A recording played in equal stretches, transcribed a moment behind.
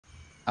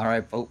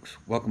Alright folks,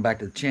 welcome back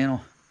to the channel.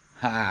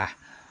 Hi,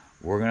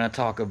 we're going to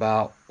talk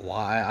about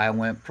why I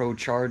went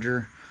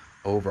Procharger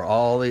over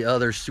all the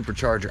other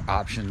supercharger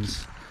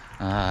options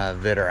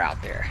that are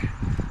out there.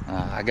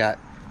 I got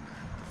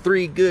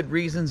 3 good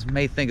reasons,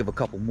 may think of a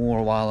couple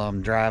more while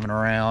I'm driving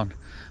around,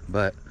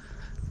 but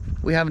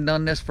we haven't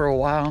done this for a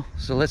while,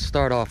 so let's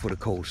start off with a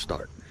cold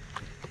start.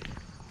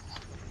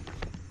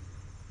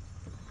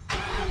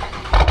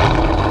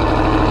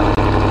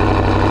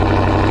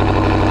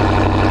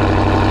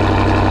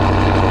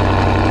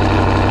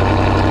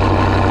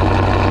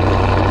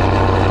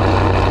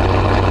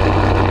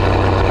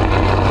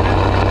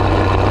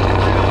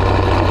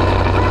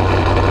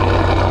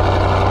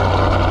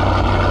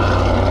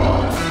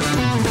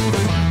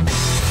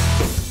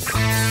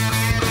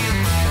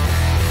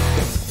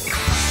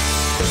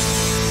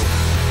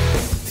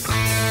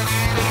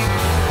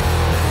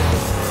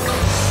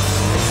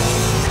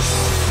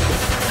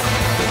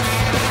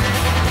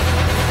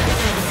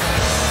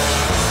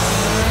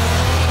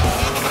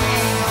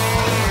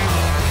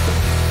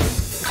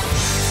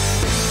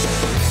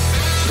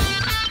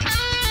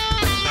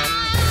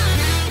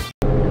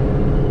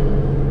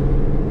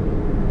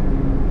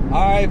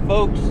 Alright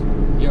folks,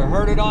 you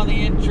heard it on the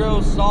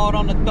intro, saw it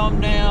on the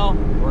thumbnail.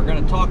 We're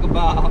going to talk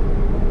about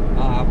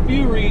a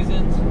few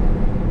reasons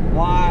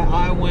why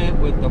I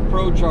went with the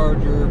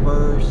Procharger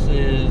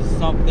versus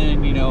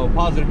something, you know,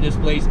 positive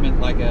displacement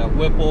like a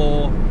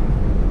Whipple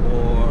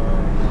or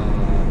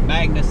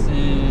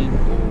Magnuson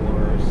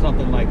or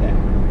something like that.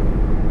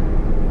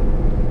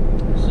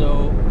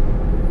 So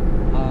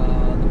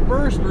the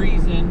first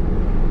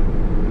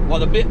reason,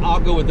 well, I'll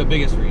go with the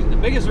biggest reason. The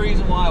biggest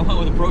reason why I went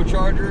with the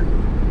Procharger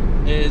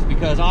is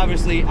because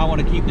obviously I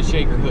want to keep the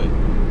shaker hood.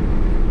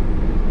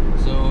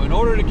 So in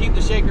order to keep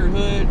the shaker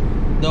hood,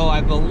 though I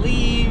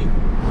believe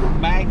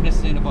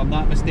Magnuson, if I'm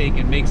not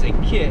mistaken, makes a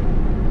kit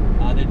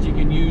that you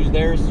can use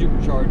their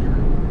supercharger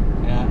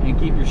and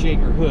keep your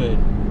shaker hood.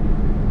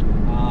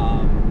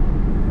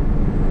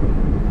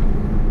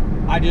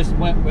 I just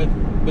went with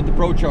the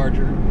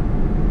Procharger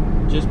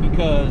just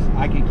because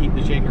I can keep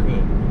the shaker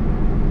hood.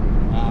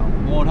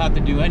 Won't have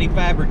to do any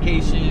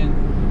fabrication,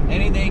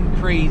 anything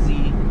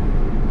crazy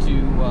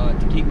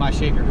to keep my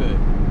shaker hood.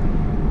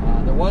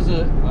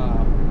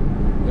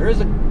 There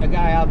is a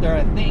guy out there,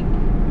 I think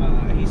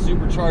he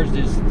supercharged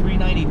his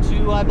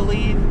 392, I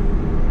believe.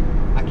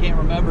 I can't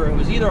remember. It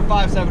was either a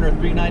 5.7 or a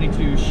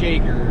 392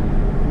 shaker.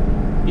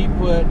 He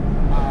put,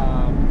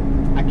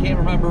 I can't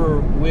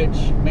remember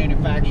which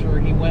manufacturer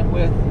he went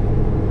with,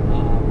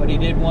 but he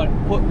did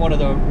put one of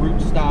the root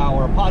style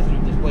or a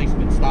positive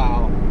displacement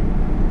style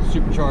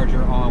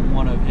supercharger on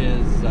one of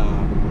his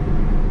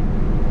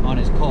on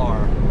his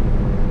car.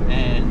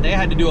 And they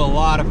had to do a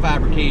lot of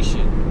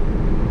fabrication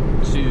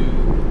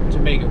to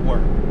make it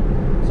work.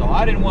 So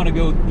I didn't want to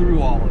go through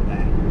all of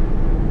that.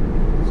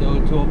 So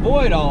to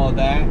avoid all of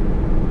that,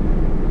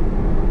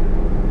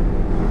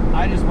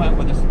 I just went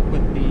with the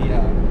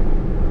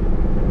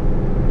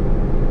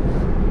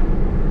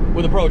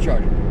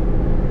Procharger.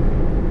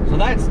 So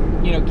that's,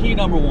 you know, key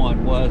number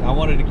 1 was I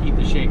wanted to keep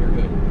the shaker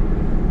hood.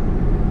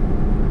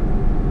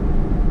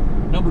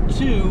 Number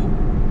 2,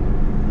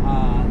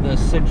 the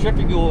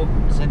centrifugal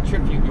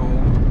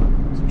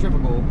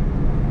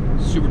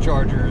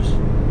superchargers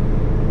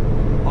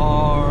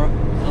are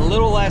a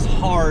little less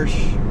harsh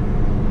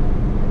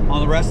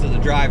on the rest of the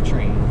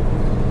drivetrain.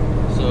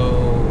 So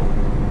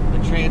the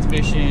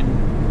transmission,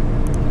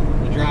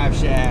 the drive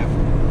shaft,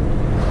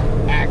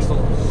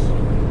 axles,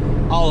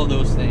 all of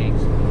those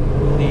things.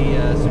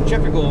 The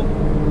centrifugal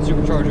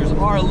superchargers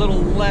are a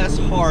little less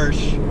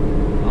harsh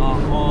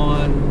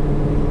on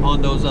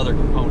those other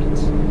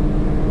components.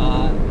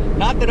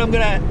 Not that I'm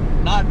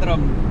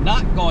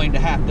not going to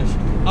have to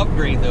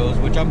upgrade those,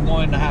 which I'm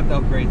going to have to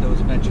upgrade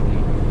those eventually.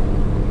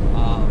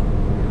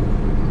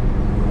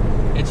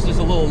 It's just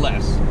a little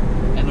less.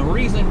 And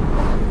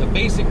the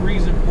basic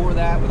reason for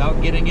that,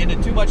 without getting into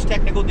too much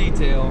technical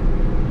detail,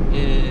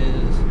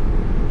 is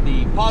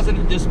the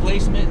positive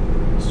displacement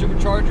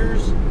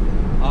superchargers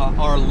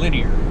are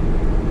linear,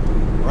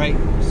 right?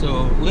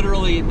 So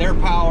literally their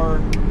power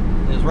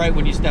is right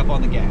when you step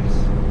on the gas.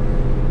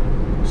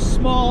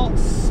 Small,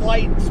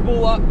 slight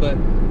spool up, but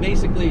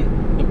basically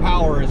the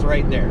power is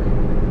right there.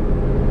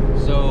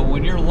 So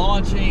when you're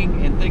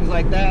launching and things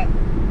like that,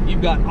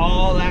 you've got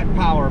all that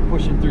power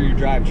pushing through your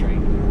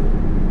drivetrain.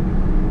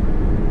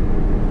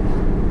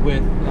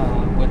 With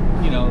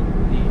you know,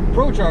 the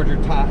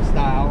Procharger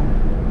style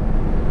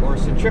or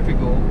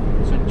centrifugal,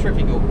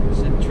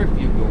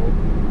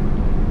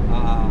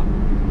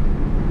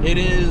 it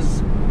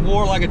is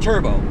more like a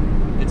turbo.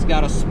 It's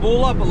got to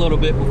spool up a little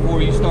bit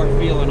before you start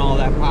feeling all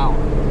that power.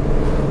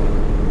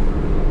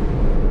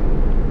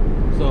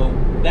 So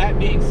that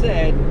being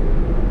said,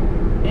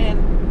 and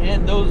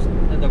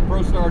the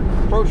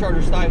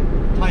Procharger type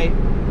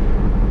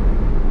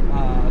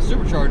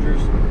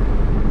superchargers,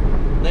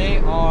 they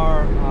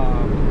are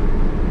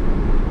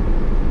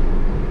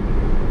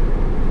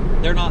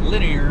they're not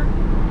linear.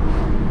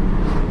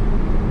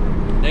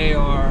 They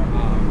are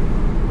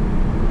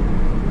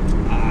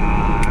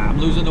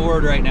losing the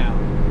word right now.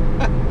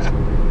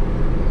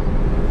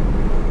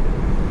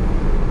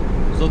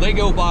 So they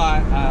go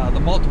by the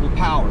multiple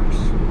powers,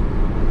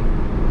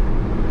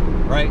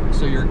 right?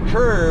 So your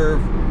curve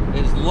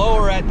is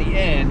lower at the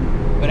end,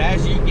 but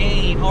as you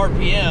gain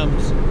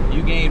RPMs,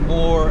 you gain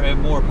more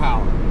and more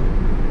power,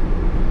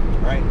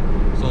 right?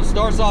 So it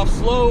starts off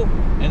slow,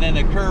 and then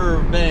the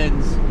curve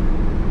bends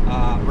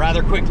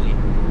rather quickly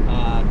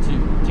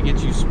to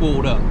get you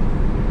spooled up.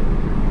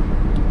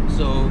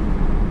 So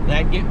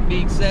that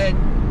being said,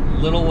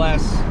 little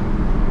less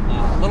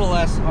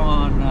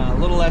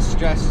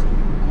stress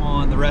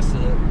on the rest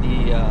of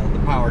the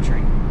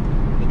powertrain,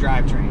 the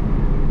drivetrain.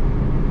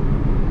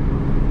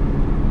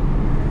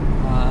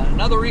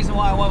 Another reason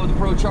why I went with the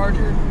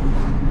Procharger,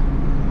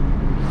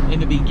 in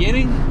the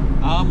beginning,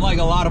 I'm like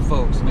a lot of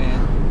folks,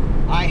 man.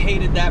 I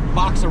hated that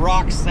box of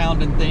rocks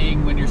sounding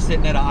thing when you're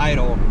sitting at an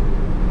idle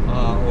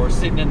or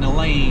sitting in the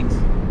lanes,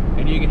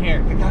 and you can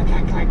hear it.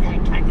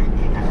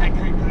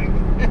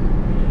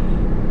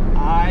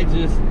 I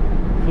just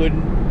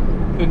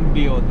couldn't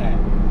deal with that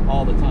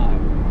all the time.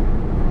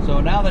 So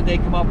now that they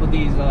come up with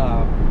these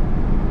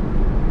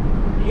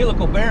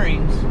helical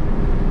bearings,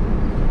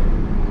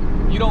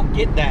 you don't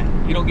get that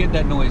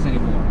noise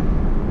anymore.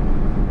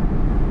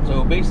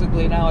 So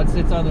basically now it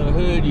sits under the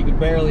hood, you can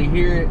barely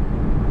hear it,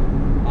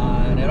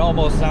 and it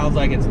almost sounds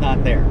like it's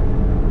not there.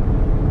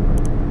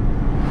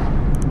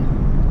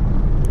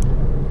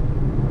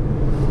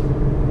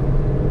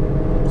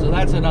 So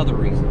that's another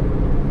reason.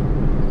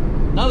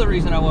 Another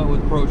reason I went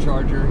with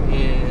Procharger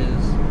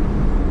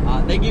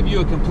is they give you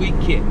a complete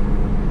kit.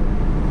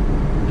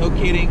 No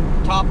kidding,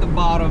 top to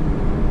bottom.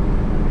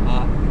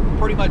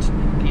 Pretty much,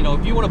 you know,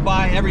 if you want to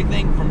buy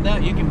everything from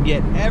them, you can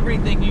get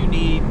everything you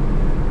need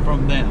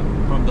from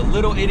them. From the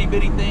little itty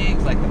bitty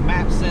things like the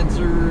map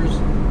sensors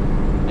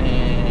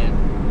and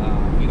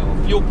you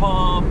know, fuel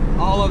pump,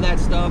 all of that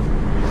stuff,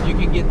 you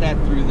can get that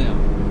through them.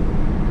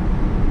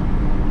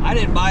 I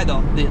didn't buy the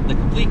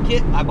complete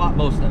kit, I bought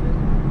most of it.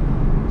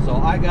 So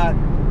I got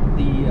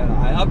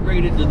I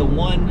upgraded to the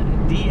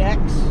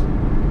 1DX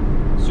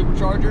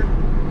supercharger.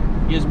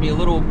 Gives me a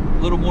little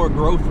more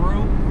growth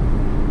room.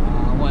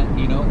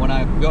 You know, when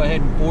I go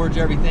ahead and forge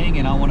everything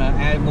and I want to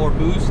add more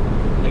boost,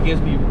 it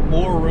gives me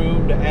more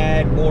room to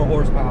add more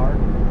horsepower.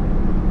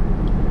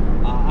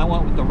 I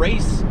went with the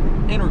race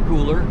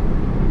intercooler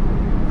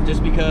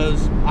just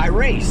because I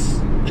race.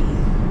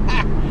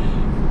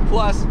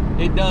 Plus,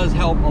 it does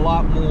help a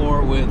lot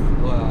more with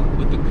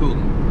the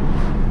cooling.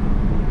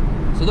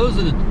 So those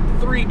are the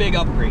three big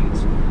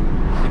upgrades: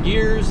 the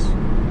gears,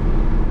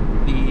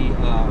 the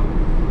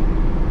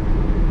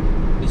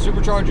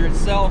supercharger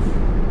itself,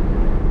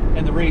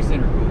 and the race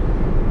intercooler.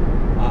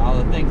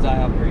 The things I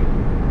upgraded.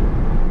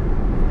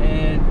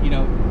 And you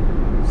know,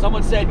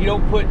 someone said you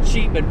don't put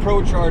cheap and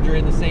Procharger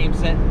in the same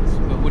sentence,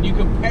 but when you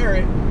compare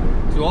it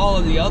to all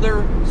of the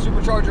other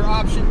supercharger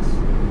options,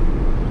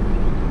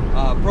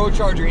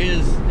 Procharger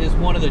is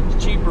one of the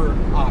cheaper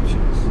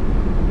options.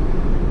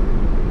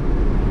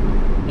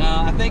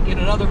 Now, I think in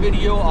another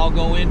video I'll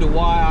go into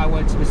why I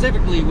went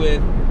specifically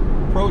with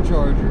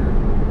Procharger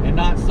and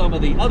not some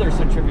of the other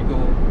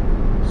centrifugal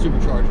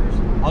superchargers.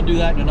 I'll do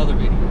that in another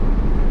video.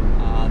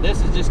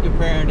 This is just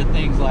comparing to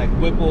things like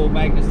Whipple,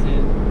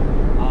 Magnuson,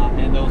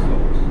 and those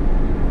folks.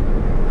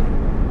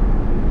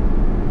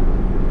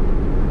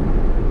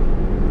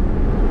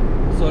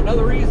 So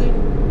another reason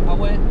I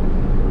went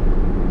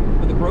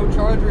with the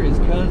Procharger is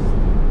because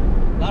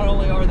not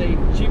only are they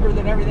cheaper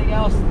than everything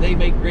else, they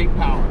make great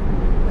power.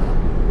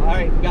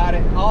 Alright, got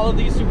it. All of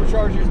these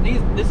superchargers,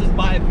 this is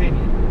my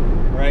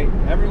opinion, right?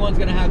 Everyone's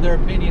going to have their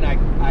opinion,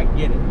 I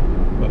get it.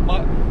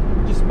 But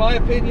just my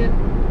opinion,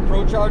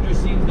 Procharger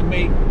seems to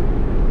make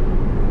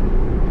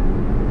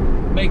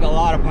a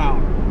lot of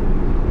power.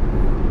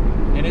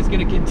 And it's going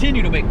to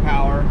continue to make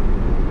power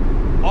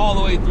all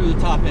the way through the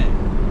top end.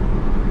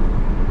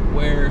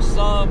 Where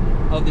some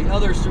of the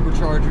other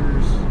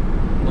superchargers,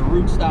 the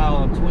root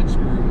style and twin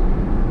screw,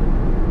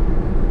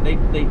 they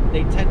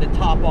tend to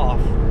top off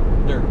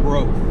their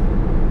growth.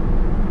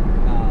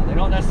 They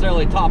don't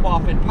necessarily top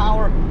off in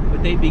power,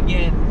 but they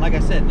begin, like I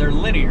said, they're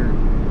linear,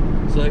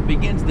 so it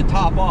begins to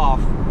top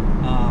off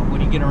when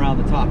you get around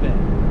the top end.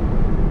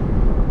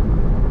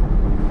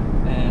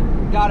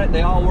 And got it,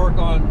 they all work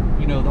on,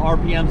 you know, the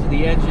RPMs of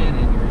the engine,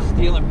 and you're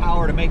stealing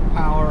power to make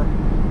power.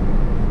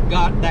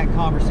 Got that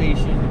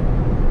conversation.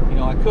 You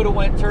know, I could have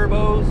went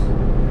turbos,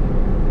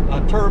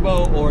 a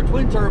turbo or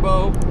twin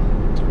turbo,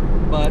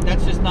 but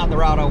that's just not the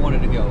route I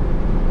wanted to go.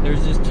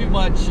 There's just too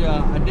much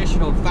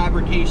additional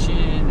fabrication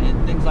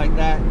and things like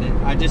that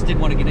that I just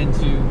didn't want to get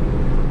into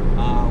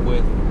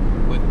with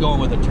going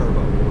with a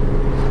turbo.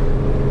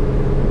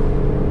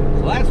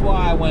 So that's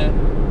why I went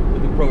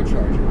with the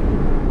Procharger.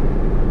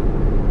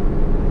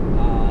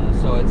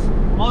 So it's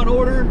on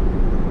order,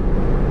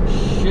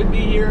 should be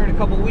here in a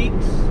couple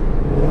weeks.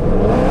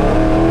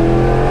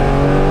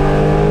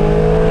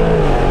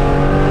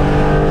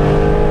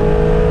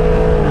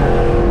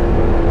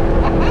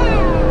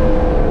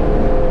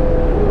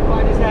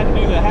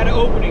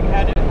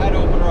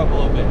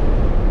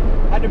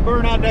 Trying to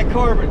burn out that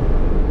carbon.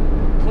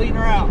 Clean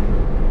her out.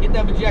 Get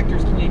them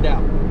injectors cleaned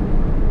out.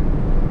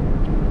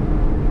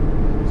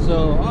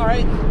 So,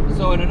 alright.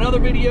 So in another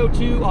video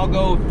too, I'll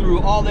go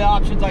through all the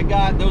options I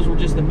got. Those were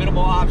just the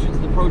minimal options,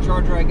 the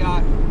Procharger I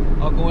got.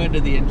 I'll go into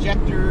the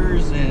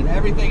injectors and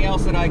everything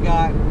else that I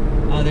got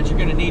that you're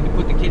going to need to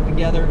put the kit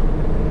together.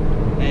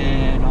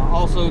 And I'll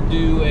also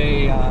do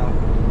a,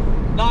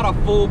 not a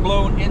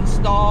full-blown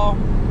install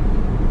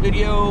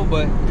video,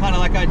 but kind of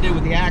like I did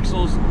with the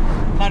axles,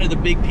 kind of the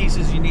big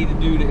pieces you need to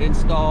do to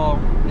install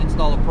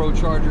a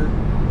Procharger.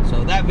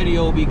 So that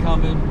video will be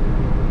coming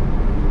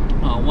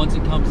once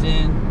it comes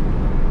in.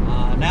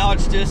 Now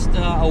it's just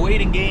a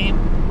waiting game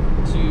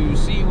to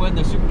see when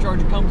the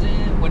supercharger comes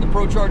in, when the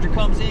Procharger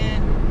comes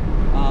in,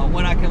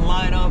 when I can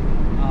line up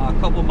a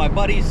couple of my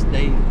buddies.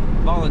 They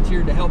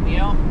volunteered to help me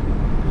out.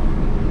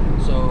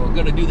 So I'm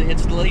going to do the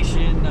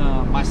installation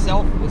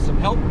myself with some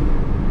help.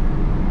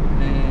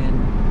 And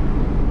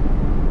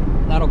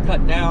that'll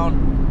cut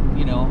down,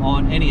 you know,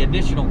 on any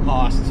additional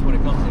costs when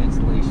it comes to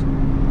installation.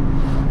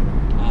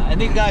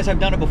 And these guys have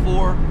done it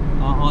before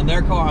on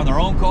their car, on their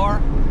own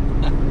car.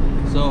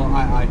 So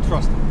I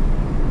trust them.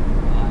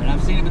 And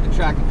I've seen them at the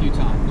track a few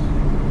times.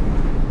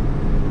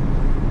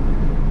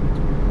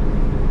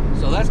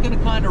 So that's going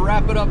to kind of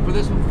wrap it up for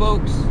this one,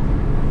 folks.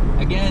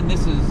 Again,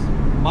 this is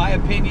my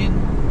opinion.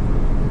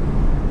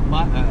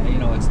 You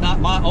know, it's not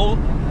my own.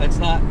 It's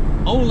not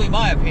only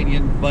my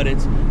opinion, but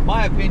it's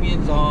my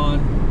opinions on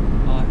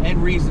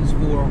and reasons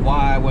for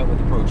why I went with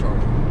the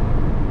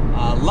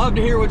Procharger. Love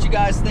to hear what you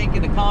guys think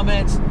in the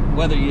comments.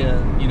 Whether you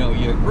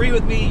agree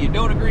with me, you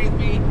don't agree with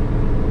me.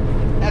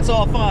 That's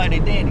all fine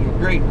and dandy.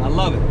 Great, I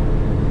love it.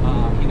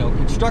 You know,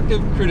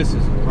 constructive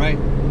criticism, right?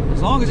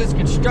 As long as it's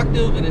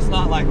constructive and it's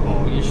not like,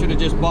 oh, you should have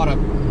just bought a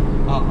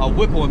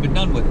Whipple and been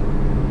done with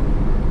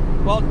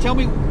it. Well, tell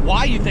me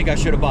why you think I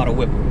should have bought a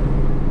Whipple.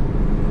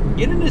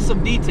 Get into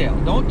some detail.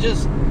 Don't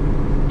just,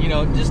 you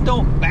know, just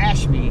don't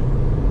bash me.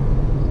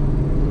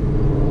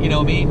 You know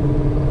what I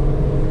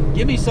mean?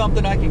 Give me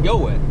something I can go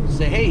with.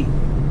 Say, hey,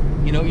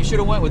 you know, you should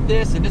have went with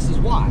this and this is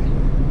why.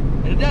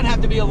 And it doesn't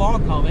have to be a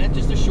long comment,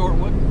 just a short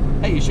one.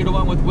 Hey, you should have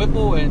went with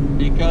Whipple and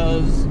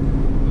because,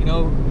 you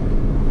know,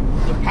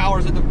 the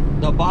power's at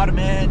the bottom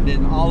end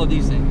and all of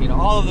these things, you know,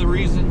 all of the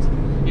reasons.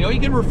 You know, you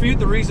can refute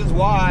the reasons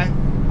why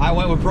I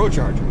went with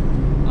Procharger.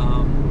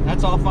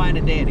 That's all fine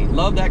and dandy.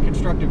 Love that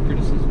constructive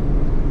criticism.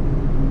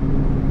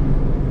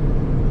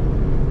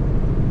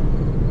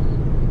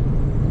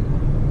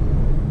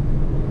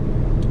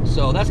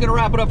 So that's going to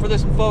wrap it up for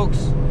this one, folks.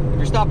 If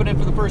you're stopping in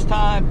for the first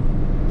time,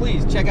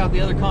 please check out the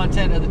other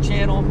content of the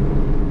channel.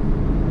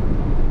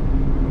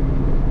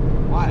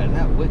 Why did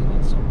that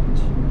wiggle so much?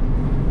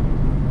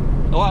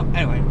 Oh, well,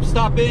 anyway,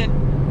 stop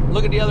in,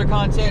 look at the other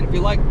content. If you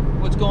like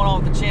what's going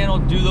on with the channel,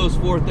 do those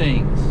 4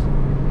 things.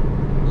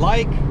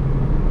 Like,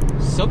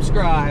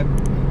 subscribe,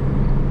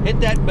 hit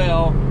that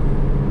bell,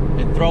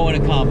 and throw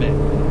in a comment.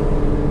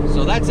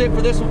 So that's it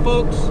for this one,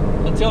 folks.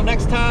 Until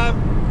next time,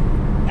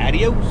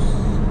 adios.